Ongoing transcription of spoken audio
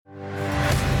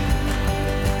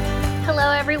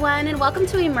everyone, and welcome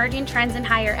to Emerging Trends in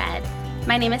Higher Ed.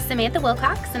 My name is Samantha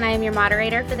Wilcox, and I am your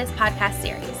moderator for this podcast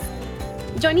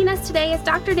series. Joining us today is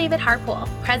Dr. David Harpole,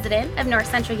 President of North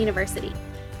Central University.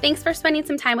 Thanks for spending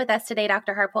some time with us today,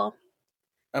 Dr. Harpole.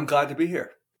 I'm glad to be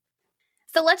here.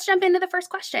 So let's jump into the first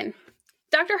question.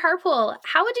 Dr. Harpole,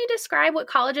 how would you describe what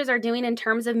colleges are doing in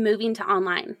terms of moving to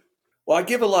online? Well, I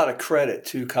give a lot of credit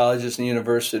to colleges and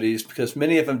universities because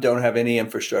many of them don't have any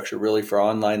infrastructure really for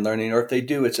online learning, or if they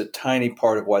do, it's a tiny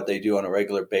part of what they do on a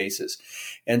regular basis.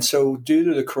 And so due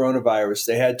to the coronavirus,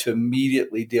 they had to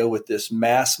immediately deal with this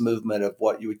mass movement of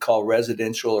what you would call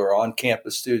residential or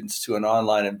on-campus students to an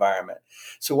online environment.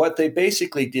 So what they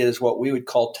basically did is what we would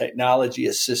call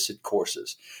technology-assisted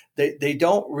courses. They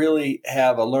don't really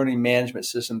have a learning management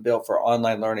system built for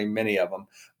online learning, many of them,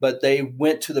 but they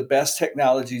went to the best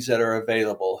technologies that are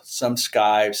available, some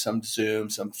Skype, some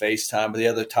Zoom, some FaceTime, or the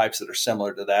other types that are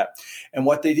similar to that. And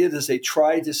what they did is they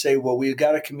tried to say, well, we've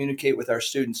got to communicate with our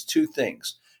students two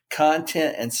things,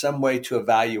 content and some way to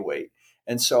evaluate.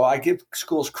 And so I give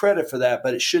schools credit for that,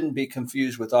 but it shouldn't be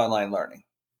confused with online learning.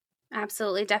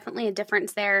 Absolutely, definitely a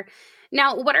difference there.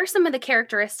 Now, what are some of the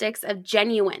characteristics of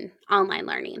genuine online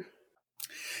learning?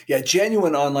 Yeah,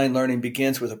 genuine online learning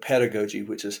begins with a pedagogy,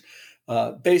 which is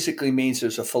basically means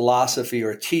there's a philosophy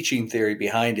or a teaching theory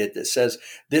behind it that says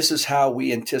this is how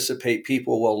we anticipate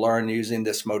people will learn using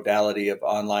this modality of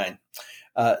online.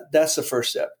 That's the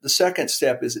first step. The second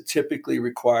step is it typically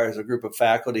requires a group of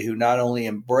faculty who not only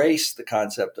embrace the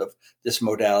concept of this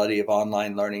modality of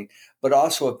online learning, but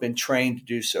also have been trained to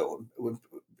do so.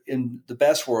 In the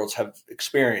best worlds have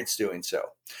experience doing so.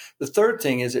 The third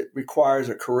thing is it requires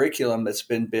a curriculum that's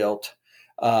been built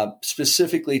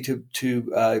specifically to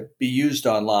be used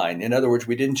online. In other words,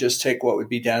 we didn't just take what would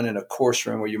be done in a course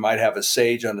room where you might have a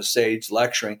sage on the stage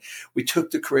lecturing. We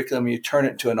took the curriculum and you turn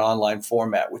it into an online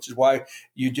format, which is why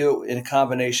you do it in a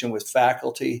combination with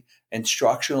faculty,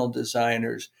 instructional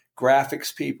designers,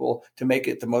 graphics people to make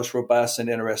it the most robust and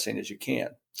interesting as you can.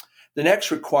 The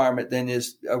next requirement then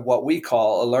is what we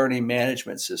call a learning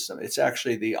management system. It's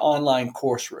actually the online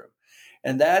course room.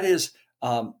 And that is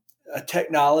a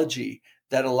technology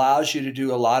that allows you to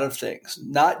do a lot of things,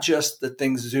 not just the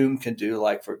things Zoom can do,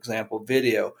 like, for example,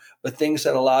 video, but things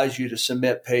that allows you to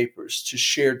submit papers, to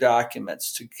share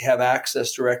documents, to have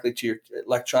access directly to your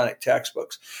electronic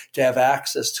textbooks, to have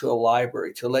access to a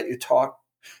library, to let you talk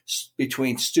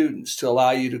between students, to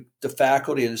allow the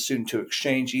faculty and the student to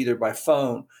exchange either by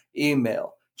phone,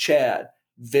 email, chat,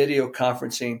 video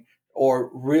conferencing,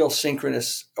 or real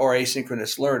synchronous or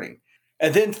asynchronous learning.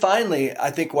 And then finally,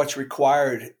 I think what's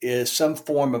required is some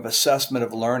form of assessment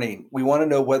of learning. We want to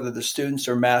know whether the students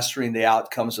are mastering the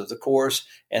outcomes of the course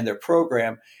and their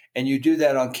program. And you do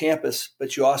that on campus,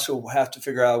 but you also have to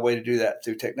figure out a way to do that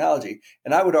through technology.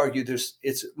 And I would argue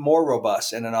it's more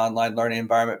robust in an online learning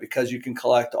environment because you can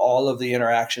collect all of the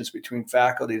interactions between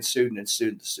faculty and student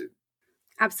to student.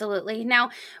 Absolutely. Now,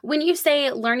 when you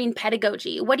say learning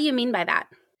pedagogy, what do you mean by that?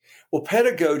 Well,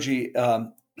 pedagogy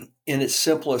in its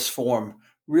simplest form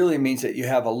really means that you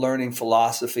have a learning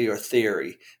philosophy or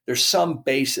theory. There's some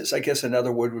basis. I guess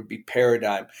another word would be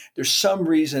paradigm. There's some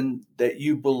reason that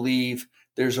you believe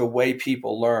there's a way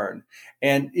people learn.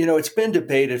 And, it's been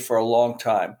debated for a long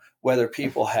time whether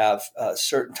people have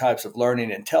certain types of learning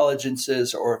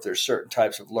intelligences or if there's certain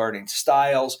types of learning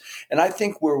styles. And I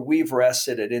think where we've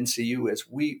rested at NCU is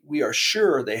we are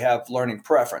sure they have learning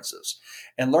preferences.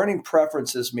 And learning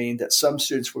preferences mean that some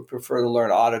students would prefer to learn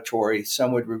auditory,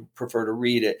 some would prefer to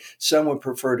read it, some would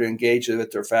prefer to engage with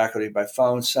their faculty by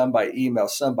phone, some by email,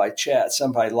 some by chat,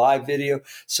 some by live video,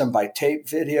 some by tape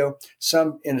video,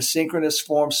 some in a synchronous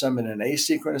form, some in an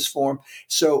asynchronous form.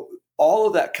 So all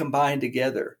of that combined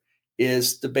together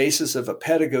is the basis of a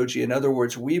pedagogy. In other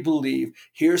words, we believe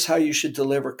here's how you should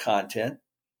deliver content.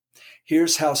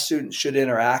 Here's how students should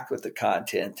interact with the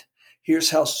content. Here's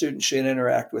how students should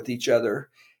interact with each other.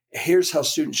 Here's how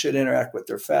students should interact with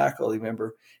their faculty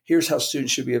member. Here's how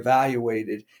students should be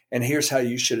evaluated. And here's how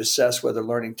you should assess whether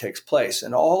learning takes place.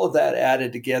 And all of that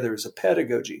added together is a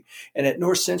pedagogy. And at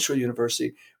North Central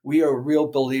University, we are real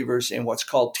believers in what's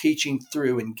called teaching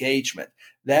through engagement.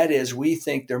 That is, we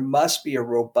think there must be a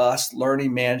robust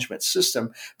learning management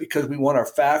system because we want our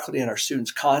faculty and our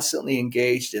students constantly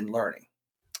engaged in learning.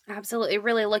 Absolutely.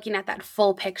 Really looking at that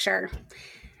full picture.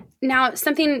 Now,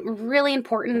 something really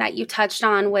important that you touched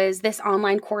on was this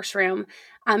online course room.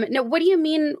 Now, what do you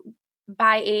mean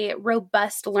by a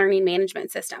robust learning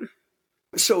management system?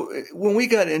 So when we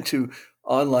got into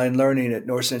online learning at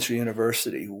North Central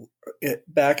University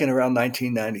back in around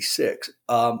 1996,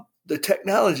 the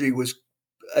technology was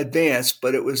advanced,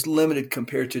 but it was limited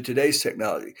compared to today's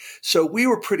technology. So we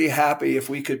were pretty happy if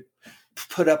we could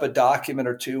put up a document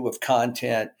or two of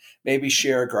content, maybe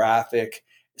share a graphic.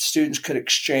 Students could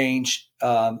exchange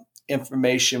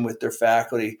information with their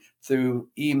faculty through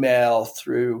email,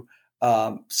 through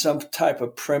some type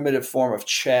of primitive form of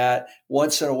chat.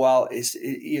 Once in a while,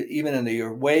 even in the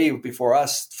way before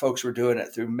us, folks were doing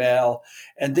it through mail.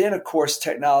 And then, of course,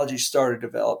 technology started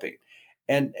developing.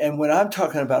 And when I'm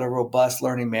talking about a robust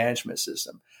learning management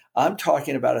system, I'm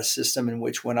talking about a system in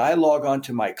which when I log on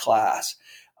to my class,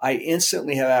 I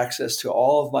instantly have access to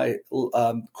all of my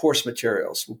course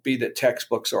materials, be that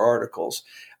textbooks or articles.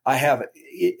 I have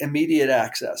immediate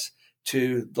access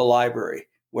to the library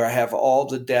where I have all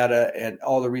the data and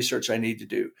all the research I need to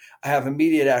do. I have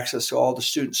immediate access to all the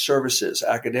student services,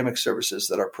 academic services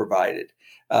that are provided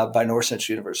by North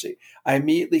Central University. I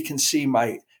immediately can see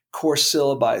my course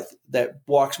syllabi that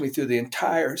walks me through the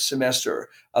entire semester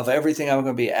of everything I'm going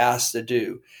to be asked to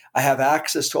do. I have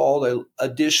access to all the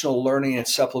additional learning and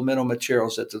supplemental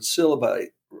materials that the syllabi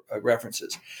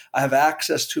references. I have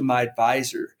access to my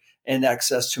advisor and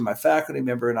access to my faculty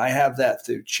member, and I have that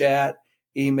through chat,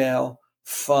 email,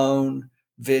 phone,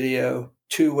 video,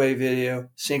 two-way video,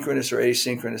 synchronous or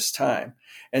asynchronous time.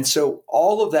 And so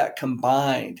all of that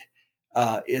combined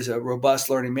is a robust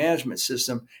learning management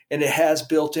system, and it has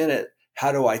built in it,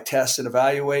 how do I test and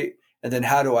evaluate, and then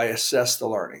how do I assess the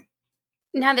learning?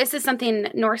 Now, this is something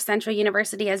North Central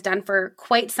University has done for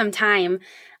quite some time.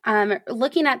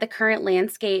 Looking at the current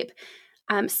landscape,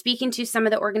 speaking to some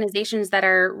of the organizations that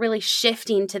are really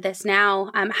shifting to this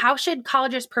now, how should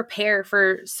colleges prepare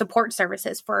for support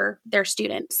services for their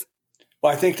students?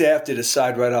 Well, I think they have to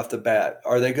decide right off the bat,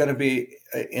 are they going to be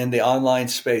in the online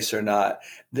space or not?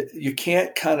 You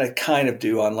can't kind of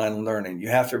do online learning. You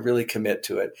have to really commit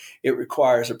to it. It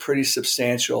requires a pretty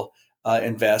substantial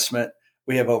investment.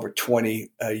 We have over 20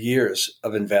 years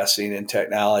of investing in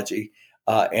technology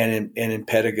and in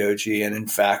pedagogy and in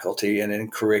faculty and in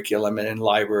curriculum and in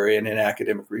library and in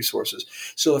academic resources.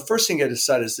 So the first thing you got to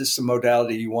decide, is this a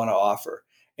modality you want to offer?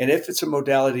 And if it's a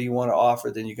modality you want to offer,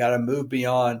 then you got to move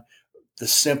beyond the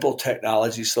simple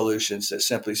technology solutions that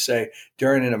simply say,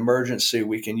 during an emergency,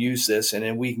 we can use this and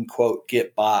then we can, quote,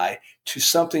 get by, to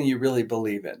something you really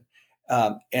believe in.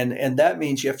 And that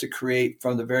means you have to create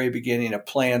from the very beginning a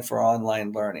plan for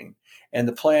online learning. And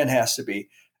the plan has to be,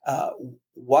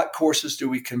 what courses do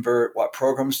we convert? What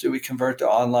programs do we convert to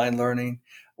online learning?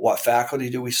 What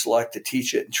faculty do we select to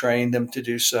teach it and train them to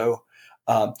do so?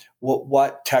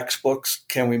 What textbooks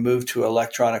can we move to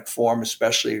electronic form,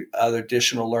 especially other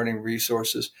additional learning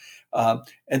resources? And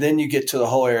then you get to the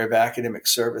whole area of academic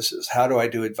services. How do I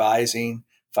do advising,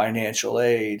 financial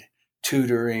aid,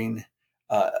 tutoring,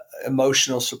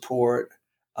 emotional support,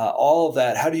 all of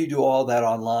that? How do you do all that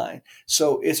online?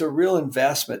 So it's a real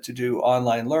investment to do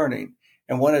online learning.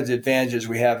 And one of the advantages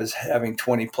we have is having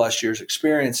 20 plus years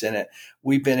experience in it.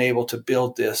 We've been able to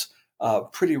build this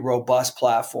pretty robust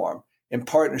platform in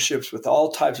partnerships with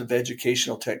all types of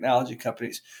educational technology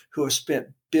companies who have spent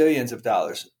billions of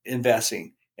dollars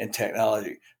investing in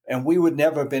technology. And we would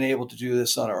never have been able to do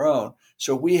this on our own.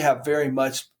 So we have very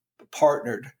much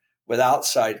partnered with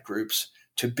outside groups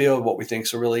to build what we think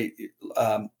is a really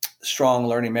strong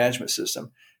learning management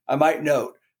system. I might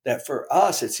note that for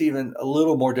us, it's even a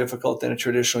little more difficult than a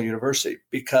traditional university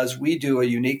because we do a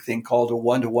unique thing called a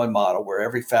one-to-one model where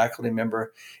every faculty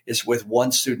member is with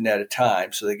one student at a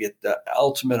time. So they get the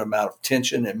ultimate amount of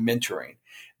attention and mentoring.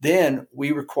 Then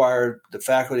we require the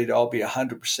faculty to all be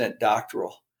 100%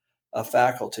 doctoral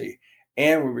faculty.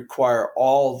 And we require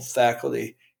all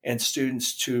faculty and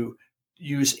students to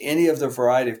use any of the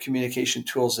variety of communication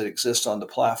tools that exist on the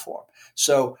platform.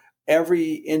 So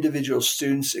every individual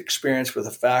student's experience with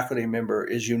a faculty member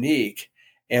is unique.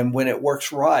 And when it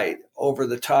works right, over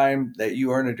the time that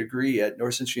you earn a degree at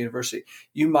North Central University,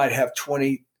 you might have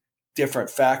 20 different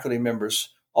faculty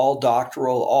members, all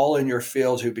doctoral, all in your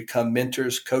field, who become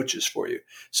mentors, coaches for you.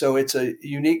 So it's a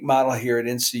unique model here at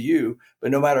NCU,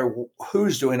 but no matter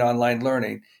who's doing online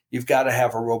learning, you've got to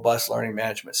have a robust learning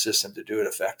management system to do it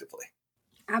effectively.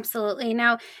 Absolutely.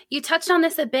 Now, you touched on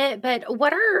this a bit, but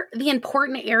what are the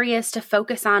important areas to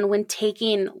focus on when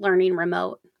taking learning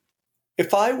remote?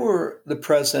 If I were the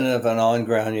president of an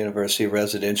on-ground university,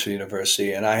 residential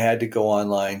university, and I had to go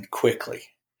online quickly,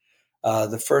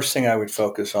 the first thing I would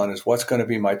focus on is what's going to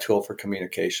be my tool for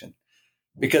communication.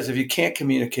 Because if you can't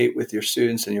communicate with your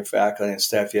students and your faculty and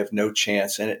staff, you have no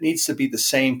chance. And it needs to be the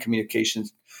same communication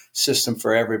system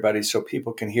for everybody so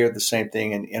people can hear the same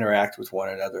thing and interact with one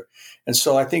another. And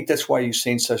so I think that's why you've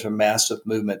seen such a massive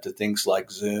movement to things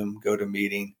like Zoom,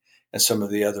 GoToMeeting, and some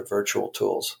of the other virtual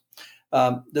tools.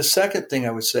 The second thing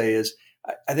I would say is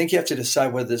I think you have to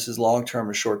decide whether this is long-term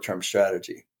or short-term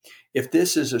strategy. If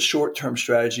this is a short-term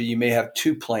strategy, you may have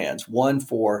two plans. One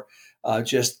for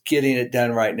just getting it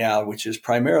done right now, which is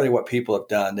primarily what people have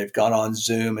done. They've gone on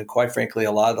Zoom, and quite frankly,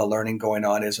 a lot of the learning going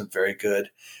on isn't very good.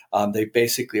 They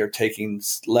basically are taking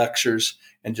lectures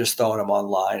and just throwing them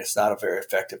online. It's not a very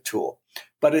effective tool.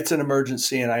 But it's an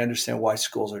emergency, and I understand why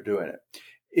schools are doing it.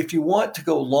 If you want to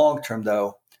go long-term,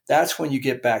 though, that's when you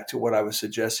get back to what I was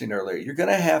suggesting earlier. You're going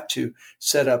to have to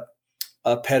set up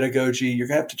a pedagogy. You're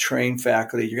going to have to train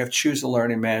faculty. You're going to have to choose a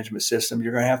learning management system.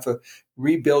 You're going to have to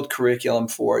rebuild curriculum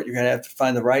for it. You're going to have to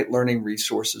find the right learning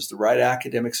resources, the right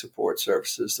academic support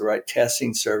services, the right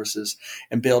testing services,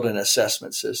 and build an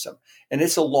assessment system. And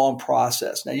it's a long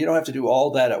process. Now, you don't have to do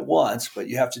all that at once, but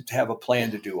you have to have a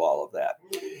plan to do all of that.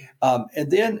 And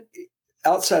then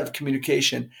outside of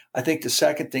communication, I think the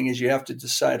second thing is you have to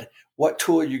decide what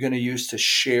tool you're going to use to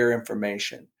share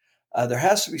information. There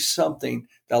has to be something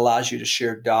that allows you to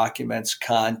share documents,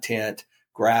 content,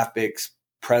 graphics,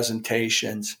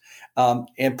 presentations.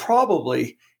 And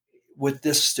probably with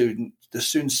this student, the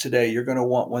students today, you're going to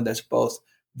want one that's both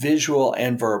visual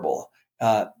and verbal.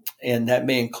 And that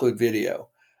may include video.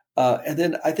 And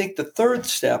then I think the third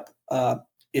step,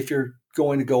 if you're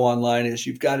going to go online, is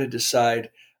you've got to decide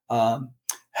how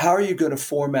are you going to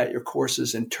format your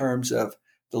courses in terms of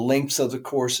the lengths of the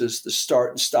courses, the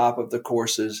start and stop of the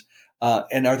courses,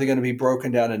 and are they going to be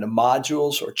broken down into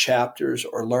modules or chapters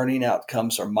or learning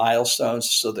outcomes or milestones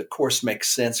so the course makes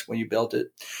sense when you build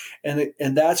it?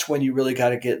 And that's when you really got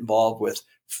to get involved with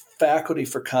faculty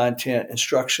for content,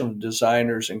 instructional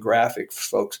designers, and graphic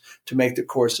folks to make the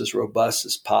course as robust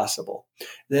as possible.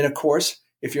 Then, of course,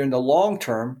 if you're in the long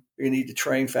term, you need to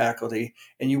train faculty,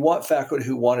 and you want faculty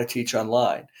who want to teach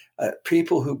online.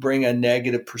 People who bring a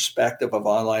negative perspective of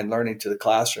online learning to the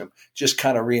classroom just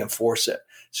kind of reinforce it.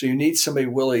 So you need somebody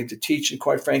willing to teach. And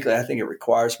quite frankly, I think it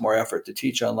requires more effort to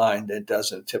teach online than it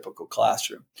does in a typical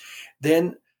classroom.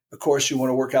 Then, of course, you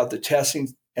want to work out the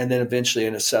testing and then eventually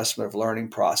an assessment of learning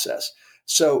process.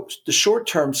 So the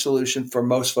short-term solution for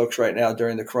most folks right now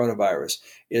during the coronavirus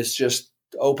is just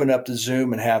open up the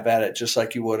Zoom and have at it just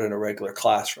like you would in a regular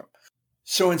classroom.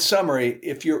 So in summary,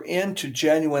 if you're into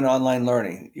genuine online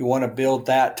learning, you want to build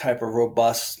that type of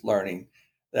robust learning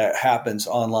that happens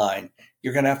online,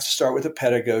 you're going to have to start with a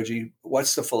pedagogy.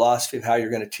 What's the philosophy of how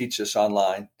you're going to teach this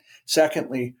online?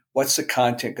 Secondly, what's the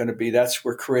content going to be? That's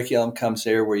where curriculum comes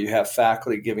there, where you have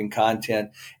faculty giving content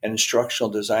and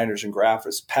instructional designers and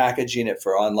graphics packaging it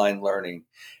for online learning.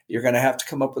 You're going to have to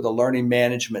come up with a learning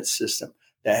management system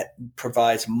that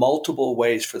provides multiple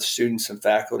ways for the students and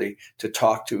faculty to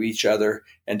talk to each other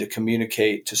and to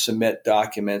communicate, to submit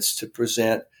documents, to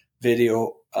present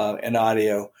video and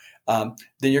audio.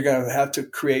 Then you're going to have to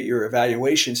create your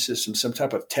evaluation system, some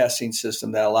type of testing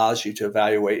system that allows you to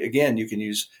evaluate. Again, you can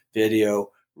use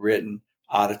video, written,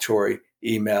 auditory,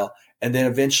 email, and then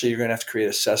eventually you're going to have to create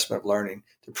assessment of learning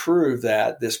to prove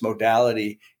that this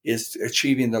modality is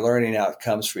achieving the learning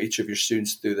outcomes for each of your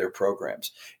students through their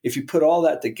programs. If you put all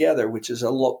that together, which is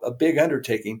a big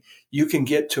undertaking, you can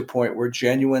get to a point where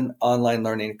genuine online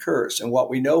learning occurs. And what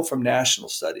we know from national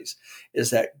studies is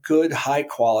that good,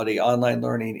 high-quality online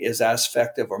learning is as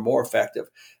effective or more effective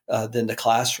than the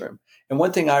classroom. And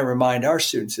one thing I remind our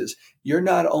students is you're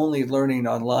not only learning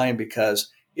online because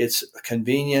it's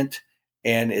convenient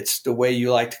and it's the way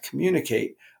you like to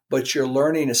communicate, but you're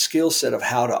learning a skill set of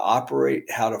how to operate,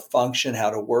 how to function, how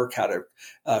to work, how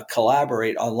to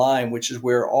collaborate online, which is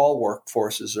where all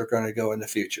workforces are going to go in the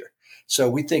future. So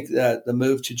we think that the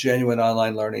move to genuine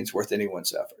online learning is worth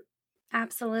anyone's effort.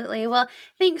 Absolutely. Well,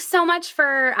 thanks so much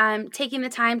for taking the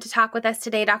time to talk with us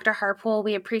today, Dr. Harpole.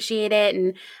 We appreciate it,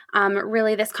 and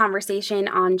really this conversation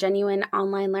on genuine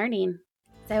online learning.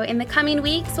 So in the coming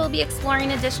weeks, we'll be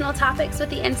exploring additional topics with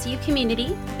the NCU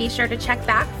community. Be sure to check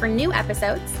back for new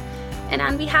episodes. And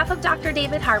on behalf of Dr.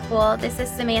 David Harpole, this is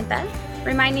Samantha,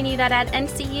 reminding you that at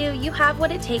NCU, you have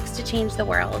what it takes to change the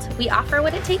world. We offer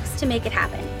what it takes to make it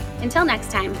happen. Until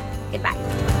next time,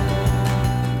 goodbye.